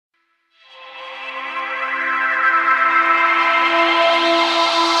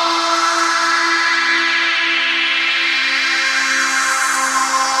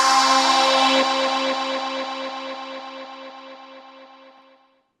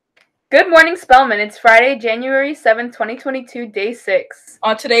Good morning, Spellman. It's Friday, January 7th, 2022, day 6.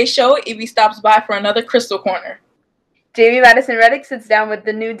 On today's show, Evie stops by for another Crystal Corner. Jayme Madison Reddick sits down with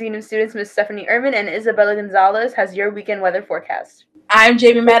the new Dean of Students, Ms. Stephanie Irvin, and Isabella Gonzalez has your weekend weather forecast. I'm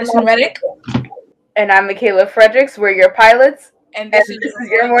Jayme Madison Reddick. And I'm Makayla Fredericks. We're your pilots. And this is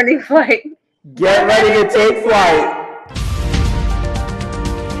your morning flight. Get ready to take flight.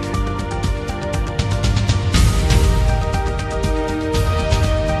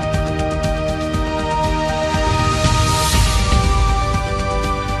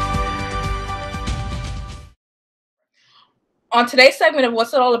 On today's segment of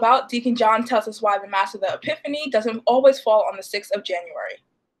What's It All About, Deacon John tells us why the Mass of the Epiphany doesn't always fall on the 6th of January.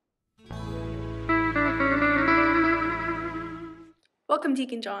 Welcome,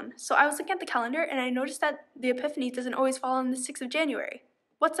 Deacon John. So I was looking at the calendar and I noticed that the Epiphany doesn't always fall on the 6th of January.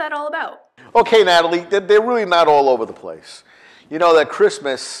 What's that all about? Okay, Natalie, they're really not all over the place. You know that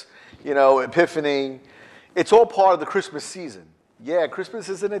Christmas, Epiphany, it's all part of the Christmas season. Yeah, Christmas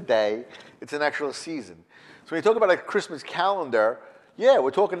isn't a day, it's an actual season. So when you talk about a Christmas calendar, yeah, we're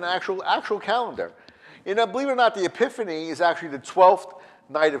talking an actual calendar. Believe it or not, the Epiphany is actually the 12th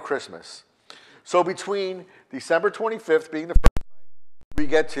night of Christmas. So between December 25th being the first night, we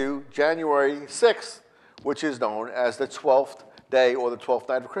get to January 6th, which is known as the 12th day or the 12th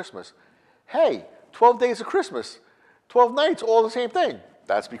night of Christmas. Hey, 12 days of Christmas, 12 nights, all the same thing.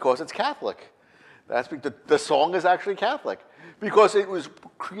 That's because it's Catholic. The song is actually Catholic because it was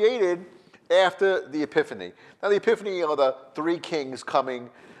created after the Epiphany. Now the Epiphany are the three kings coming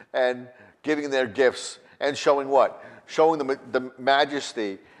and giving their gifts and showing what? Showing the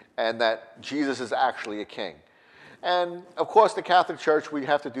majesty and that Jesus is actually a king. And of course the Catholic Church, we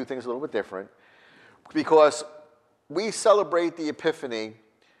have to do things a little bit different because we celebrate the Epiphany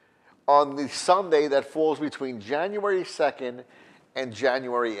on the Sunday that falls between January 2nd and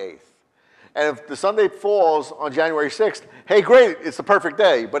January 8th. And if the Sunday falls on January 6th, hey great, it's the perfect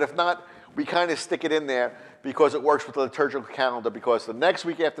day. But if not, we kind of stick it in there because it works with the liturgical calendar because the next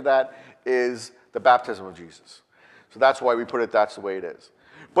week after that is the baptism of Jesus. So that's why we put it, that's the way it is.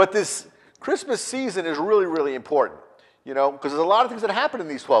 But this Christmas season is really, really important, because there's a lot of things that happen in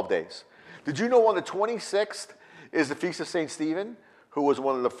these 12 days. Did you know on the 26th is the Feast of St. Stephen, who was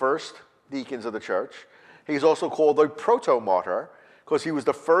one of the first deacons of the church. He's also called the proto-martyr because he was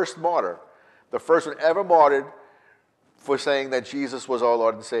the first martyr, the first one ever martyred for saying that Jesus was our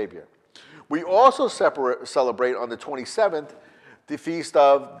Lord and Savior. We also celebrate on the 27th the feast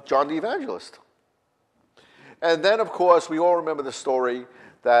of John the Evangelist. And then, of course, we all remember the story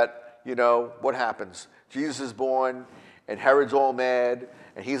that, what happens? Jesus is born, and Herod's all mad,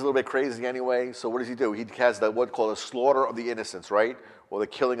 and he's a little bit crazy anyway. So what does he do? He has what's called a slaughter of the innocents, right? Or the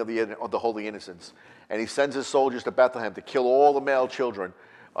killing of the holy innocents. And he sends his soldiers to Bethlehem to kill all the male children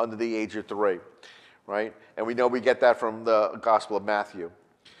under the age of 3, right? And we know we get that from the Gospel of Matthew.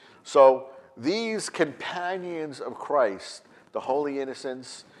 So these companions of Christ, the holy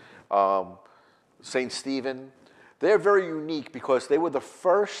innocents, St. Stephen, they're very unique because they were the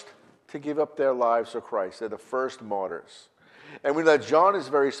first to give up their lives for Christ. They're the first martyrs. And we know that John is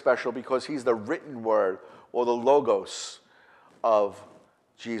very special because he's the written word or the logos of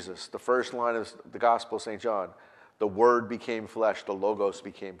Jesus. The first line of the Gospel of St. John, the Word became flesh, the logos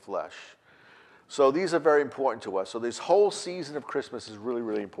became flesh. So these are very important to us. So this whole season of Christmas is really,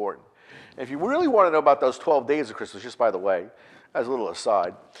 really important. And if you really want to know about those 12 days of Christmas, just by the way, as a little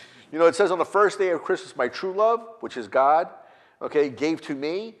aside, it says on the first day of Christmas, my true love, which is God, gave to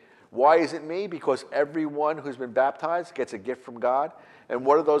me. Why is it me? Because everyone who's been baptized gets a gift from God. And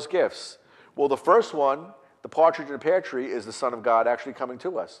what are those gifts? Well, the first one, the partridge in the pear tree, is the Son of God actually coming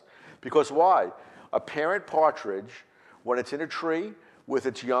to us. Because why? A parent partridge, when it's in a tree with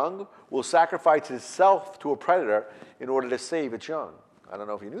its young, will sacrifice itself to a predator in order to save its young. I don't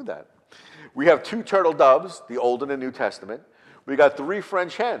know if you knew that. We have 2 turtle doves, the Old and the New Testament. We got 3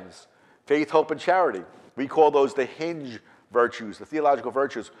 French hens, faith, hope, and charity. We call those the hinge virtues, the theological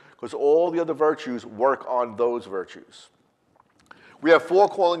virtues, because all the other virtues work on those virtues. We have 4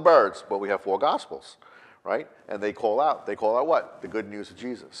 calling birds. Well, we have 4 gospels, right? And they call out. They call out what? The good news of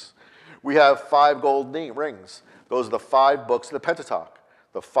Jesus. We have 5 gold rings. Those are the 5 books of the Pentateuch,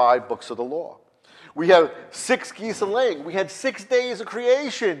 the 5 books of the law. We have 6 geese a laying. We had 6 days of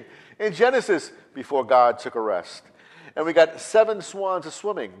creation in Genesis before God took a rest. And we got 7 swans a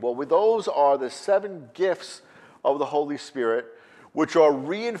swimming. Well, those are the 7 gifts of the Holy Spirit, which are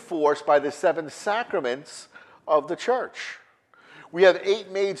reinforced by the 7 sacraments of the church. We have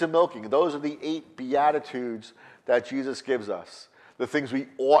 8 maids a milking. Those are the 8 beatitudes that Jesus gives us, the things we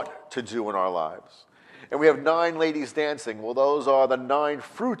ought to do in our lives. And we have 9 ladies dancing. Well, those are the 9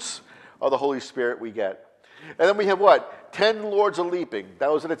 fruits of the Holy Spirit we get. And then we have what? 10 Lords of Leaping.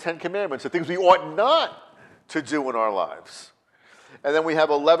 That was in the 10 Commandments, the things we ought not to do in our lives. And then we have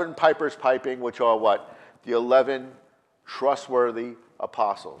 11 Pipers piping, which are what? The 11 trustworthy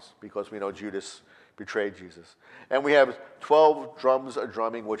apostles, because we know Judas betrayed Jesus. And we have 12 drums a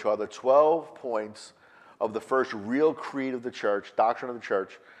drumming, which are the 12 points of the first real creed of the church, doctrine of the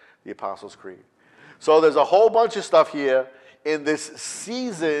church, the Apostles' Creed. So there's a whole bunch of stuff here in this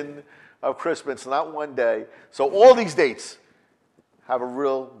season of Christmas, not one day. So all these dates have a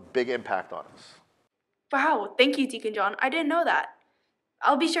real big impact on us. Wow, thank you, Deacon John. I didn't know that.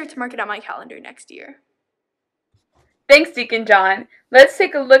 I'll be sure to mark it on my calendar next year. Thanks, Deacon John. Let's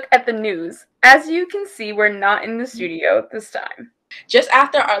take a look at the news. As you can see, we're not in the studio this time. Just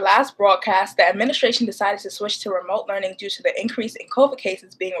after our last broadcast, the administration decided to switch to remote learning due to the increase in COVID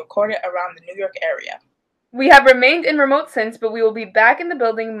cases being recorded around the New York area. We have remained in remote since, but we will be back in the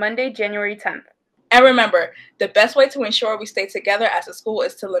building Monday, January 10th. And remember, the best way to ensure we stay together as a school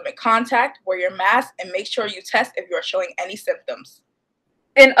is to limit contact, wear your mask, and make sure you test if you are showing any symptoms.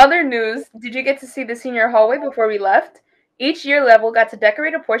 In other news, did you get to see the senior hallway before we left? Each year level got to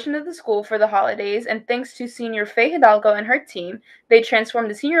decorate a portion of the school for the holidays, and thanks to senior Faye Hidalgo and her team, they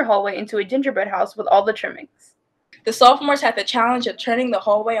transformed the senior hallway into a gingerbread house with all the trimmings. The sophomores had the challenge of turning the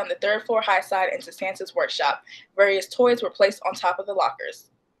hallway on the third floor high side into Santa's workshop. Various toys were placed on top of the lockers.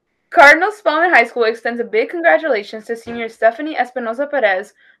 Cardinal Spellman High School extends a big congratulations to senior Stephanie Espinosa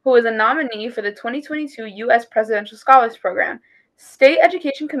Perez, who is a nominee for the 2022 U.S. Presidential Scholars Program. State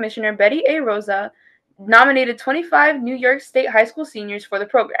Education Commissioner Betty A. Rosa nominated 25 New York State high school seniors for the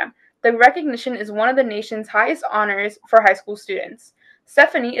program. The recognition is one of the nation's highest honors for high school students.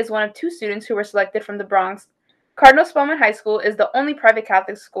 Stephanie is one of 2 students who were selected from the Bronx. Cardinal Spellman High School is the only private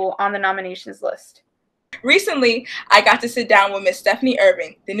Catholic school on the nominations list. Recently, I got to sit down with Miss Stephanie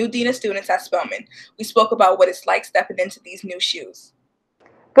Irvin, the new Dean of Students at Spellman. We spoke about what it's like stepping into these new shoes.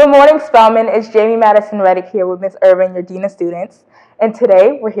 Good morning, Spellman. It's Jayme Madison here with Miss Irvin, your Dean of Students. And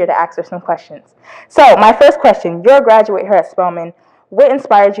today, we're here to ask her some questions. So, my first question, you're a graduate here at Spellman. What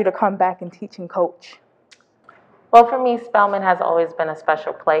inspired you to come back and teach and coach? Well, for me, Spellman has always been a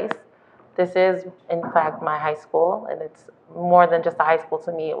special place. This is, in fact, my high school, and it's more than just a high school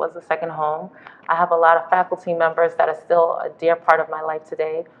to me. It was a second home. I have a lot of faculty members that are still a dear part of my life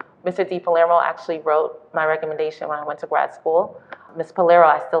today. Mr. D. Palermo actually wrote my recommendation when I went to grad school. Miss Palermo,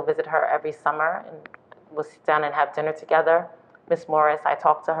 I still visit her every summer, and we'll sit down and have dinner together. Miss Morris, I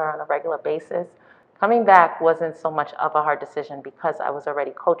talk to her on a regular basis. Coming back wasn't so much of a hard decision because I was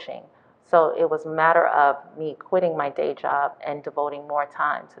already coaching. So it was a matter of me quitting my day job and devoting more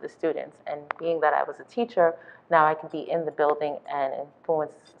time to the students. And being that I was a teacher, now I can be in the building and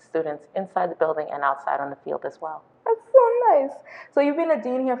influence students inside the building and outside on the field as well. That's so nice. So you've been a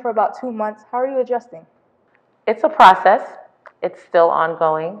dean here for about 2 months. How are you adjusting? It's a process. It's still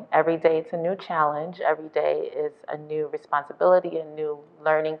ongoing. Every day it's a new challenge. Every day is a new responsibility, a new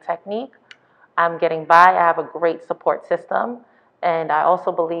learning technique. I'm getting by. I have a great support system. And I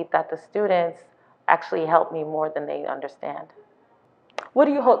also believe that the students actually help me more than they understand. What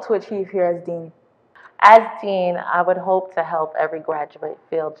do you hope to achieve here as dean? As dean, I would hope to help every graduate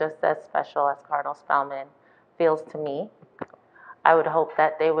feel just as special as Cardinal Spellman feels to me. I would hope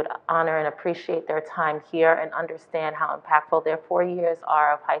that they would honor and appreciate their time here and understand how impactful their 4 years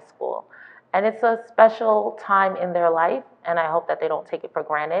are of high school. And it's a special time in their life, and I hope that they don't take it for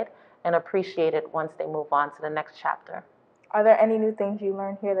granted and appreciate it once they move on to the next chapter. Are there any new things you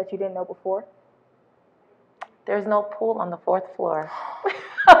learned here that you didn't know before? There's no pool on the 4th floor.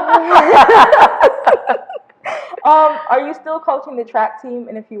 Are you still coaching the track team?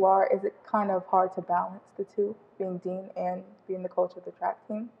 And if you are, is it kind of hard to balance the two, being dean and being the coach of the track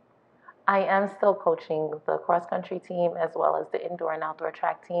team? I am still coaching the cross-country team as well as the indoor and outdoor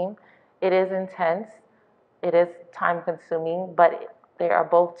track team. It is intense. It is time-consuming, but they are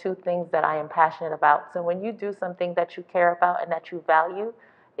both 2 things that I am passionate about. So when you do something that you care about and that you value,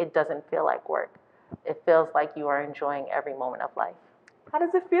 it doesn't feel like work. It feels like you are enjoying every moment of life. How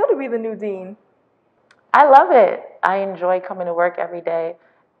does it feel to be the new dean? I love it. I enjoy coming to work every day,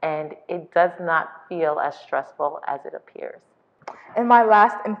 and it does not feel as stressful as it appears. And my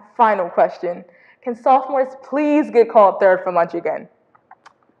last and final question, can sophomores please get called third for lunch again?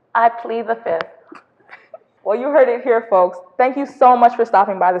 I plead the 5th. Well, you heard it here, folks. Thank you so much for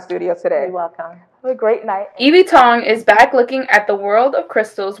stopping by the studio today. You're welcome. Have a great night. Evie Tong is back looking at the world of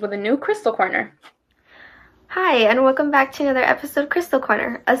crystals with a new Crystal Corner. Hi, and welcome back to another episode of Crystal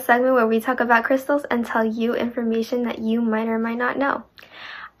Corner, a segment where we talk about crystals and tell you information that you might or might not know.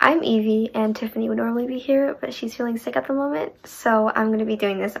 I'm Evie, and Tiffany would normally be here, but she's feeling sick at the moment, so I'm going to be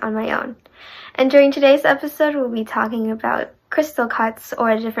doing this on my own. And during today's episode, we'll be talking about crystal cuts,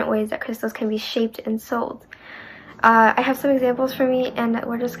 or different ways that crystals can be shaped and sold. I have some examples for me, and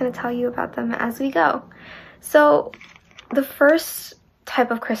we're just going to tell you about them as we go. So, the first type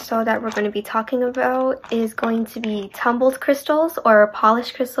of crystal that we're going to be talking about is going to be tumbled crystals or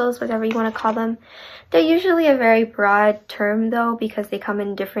polished crystals, whatever you want to call them. They're usually a very broad term though, because they come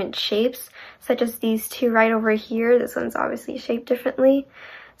in different shapes, such as these two right over here. This one's obviously shaped differently.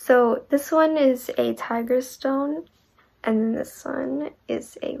 So this one is a tiger stone, and then this one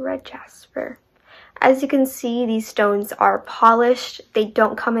is a red jasper. As you can see, these stones are polished. They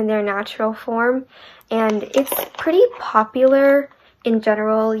don't come in their natural form, and it's pretty popular. In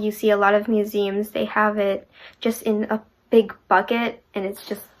general, you see a lot of museums, they have it just in a big bucket, and it's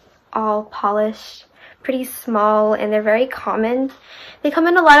just all polished, pretty small, and they're very common. They come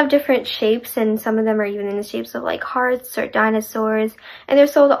in a lot of different shapes, and some of them are even in the shapes of like hearts or dinosaurs, and they're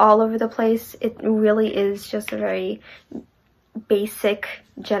sold all over the place. It really is just a very basic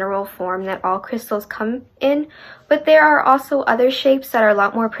general form that all crystals come in. But there are also other shapes that are a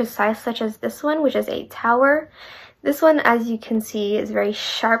lot more precise, such as this one, which is a tower. This one, as you can see, is very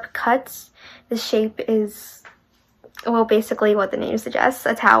sharp cuts. The shape is, well, basically what the name suggests,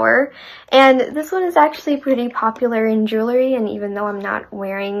 a tower. And this one is actually pretty popular in jewelry, and even though I'm not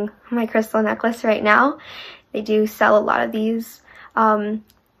wearing my crystal necklace right now, they do sell a lot of these.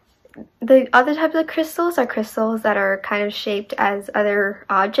 The other type of crystals are crystals that are kind of shaped as other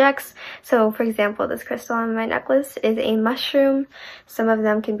objects. So, for example, this crystal on my necklace is a mushroom. Some of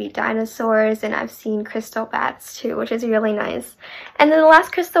them can be dinosaurs, and I've seen crystal bats too, which is really nice. And then the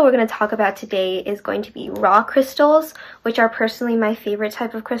last crystal we're going to talk about today is going to be raw crystals, which are personally my favorite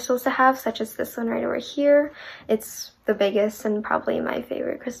type of crystals to have, such as this one right over here. It's the biggest and probably my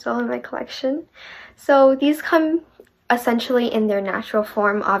favorite crystal in my collection. So these come essentially in their natural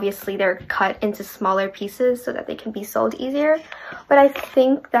form. Obviously they're cut into smaller pieces so that they can be sold easier, but I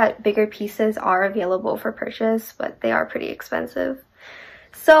think that bigger pieces are available for purchase, but they are pretty expensive.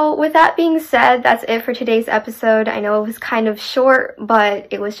 So with that being said, that's it for today's episode. I know it was kind of short, but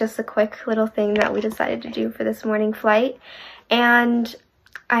it was just a quick little thing that we decided to do for this morning flight, and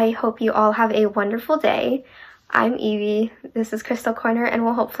I hope you all have a wonderful day. I'm Evie, this is Crystal Corner, and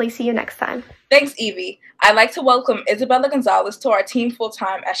we'll hopefully see you next time. Thanks, Evie. I'd like to welcome Isabella Gonzalez to our team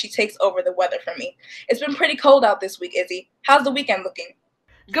full-time as she takes over the weather for me. It's been pretty cold out this week, Izzy. How's the weekend looking?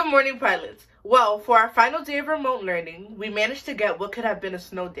 Good morning, pilots. Well, for our final day of remote learning, we managed to get what could have been a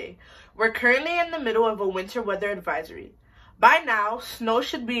snow day. We're currently in the middle of a winter weather advisory. By now, snow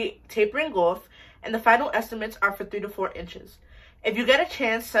should be tapering off, and the final estimates are for 3 to 4 inches. If you get a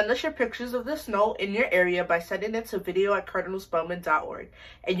chance, send us your pictures of the snow in your area by sending it to video@cardinalspellman.org,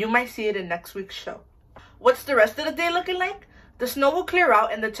 and you might see it in next week's show. What's the rest of the day looking like? The snow will clear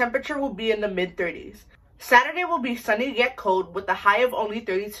out and the temperature will be in the mid-30s. Saturday will be sunny yet cold with a high of only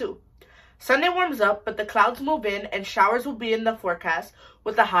 32. Sunday warms up, but the clouds move in and showers will be in the forecast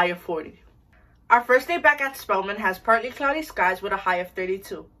with a high of 40. Our first day back at Spellman has partly cloudy skies with a high of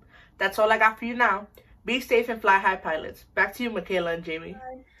 32. That's all I got for you now. Be safe and fly high, pilots. Back to you, Makayla and Jayme.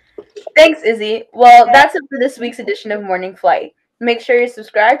 Thanks, Izzy. Well, that's it for this week's edition of Morning Flight. Make sure you're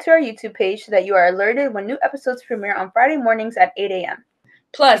subscribed to our YouTube page so that you are alerted when new episodes premiere on Friday mornings at 8 a.m.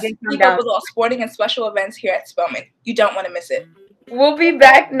 Plus, keep up with all sporting and special events here at Spellman. You don't want to miss it. We'll be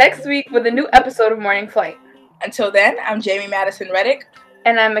back next week with a new episode of Morning Flight. Until then, I'm Jayme Madison Reddick.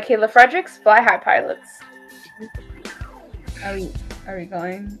 And I'm Makayla Fredericks, Fly High Pilots. Are we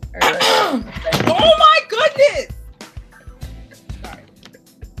going? Oh my goodness! Sorry.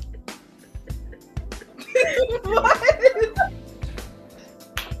 What?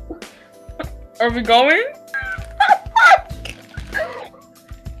 Are we going?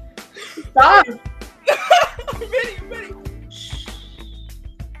 Stop! I'm ready.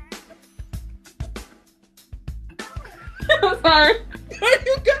 I'm sorry. Are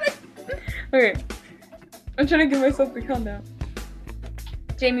you gonna? Okay. I'm trying to give myself the countdown.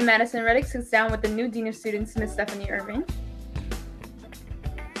 Jayme Madison Reddick sits down with the new Dean of Students, Miss Stephanie Irvin.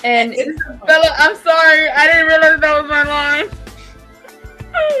 And Isabella, I'm sorry. I didn't realize that was my line.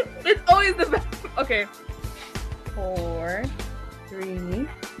 It's always the best. Okay. 4, 3,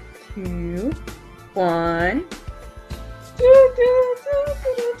 2, 1.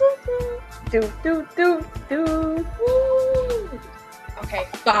 Do. Okay,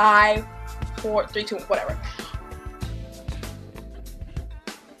 5, 4, 3, 2, whatever.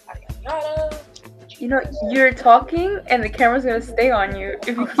 You know, you're talking and the camera's gonna stay on you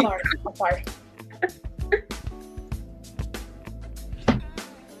if you keep. I'm sorry.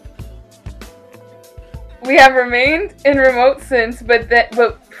 We have remained in remote since,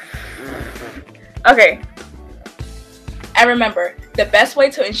 okay. And remember, the best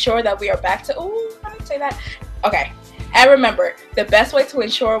way to ensure that we are back to, ooh, I didn't say that. Okay. And remember, the best way to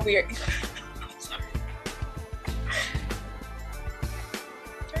ensure we are, I'm sorry.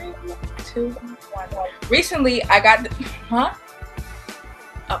 3, 2, 1. Recently, I got, huh?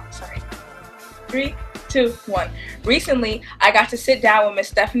 Oh, sorry. 3, 2, 1. Recently, I got to sit down with Miss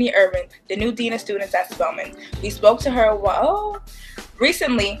Stephanie Irvin, the new Dean of Students at Spelman. We spoke to her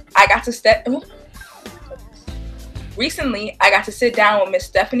Recently, I got to sit down with Miss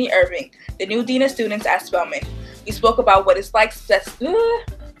Stephanie Irvin, the new Dean of Students at Spelman. We spoke about what it's like.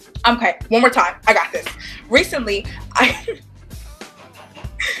 Okay, one more time. I got this. Recently,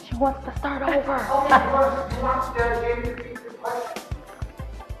 She wants to start over.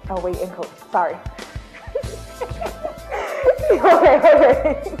 Oh, wait, and coach. Sorry.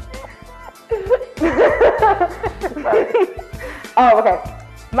 Okay. Oh, okay.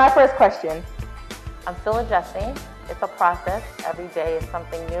 My first question. I'm still adjusting. It's a process. Every day is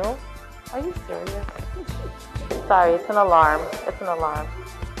something new. Are you serious? Sorry, it's an alarm. It's an alarm.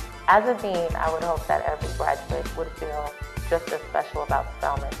 As a dean, I would hope that every graduate would feel just as special about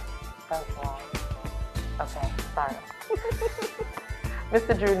Spelman. That's wrong. Okay, sorry.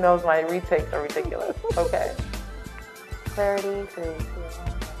 Mr. Drew knows my retakes are ridiculous. Okay. Clarity, 3, 2, 1.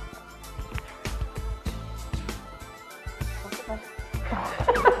 What's the question?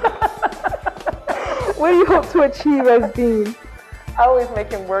 What do you hope to achieve as dean? I always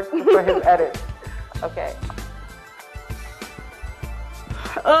make him work for his edits. Okay.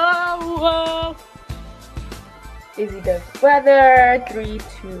 Oh, Izzy does weather. 3,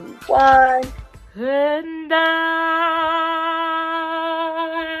 2, 1. And I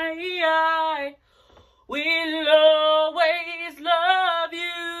will always love you.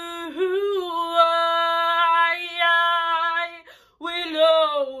 I will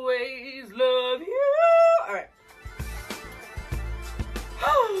always love you. All right.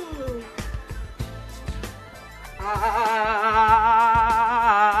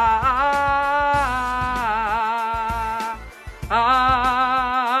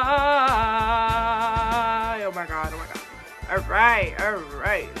 Oh my God. All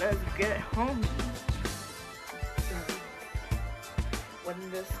right, let's get home. When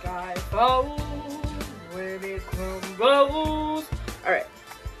the sky falls, when it crumbles. All right.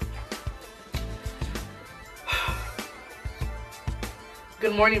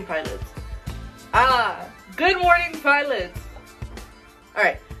 Good morning, pilots. Good morning, pilots. All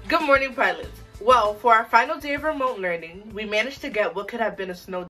right, good morning, pilots. Well, for our final day of remote learning, we managed to get what could have been a snow day.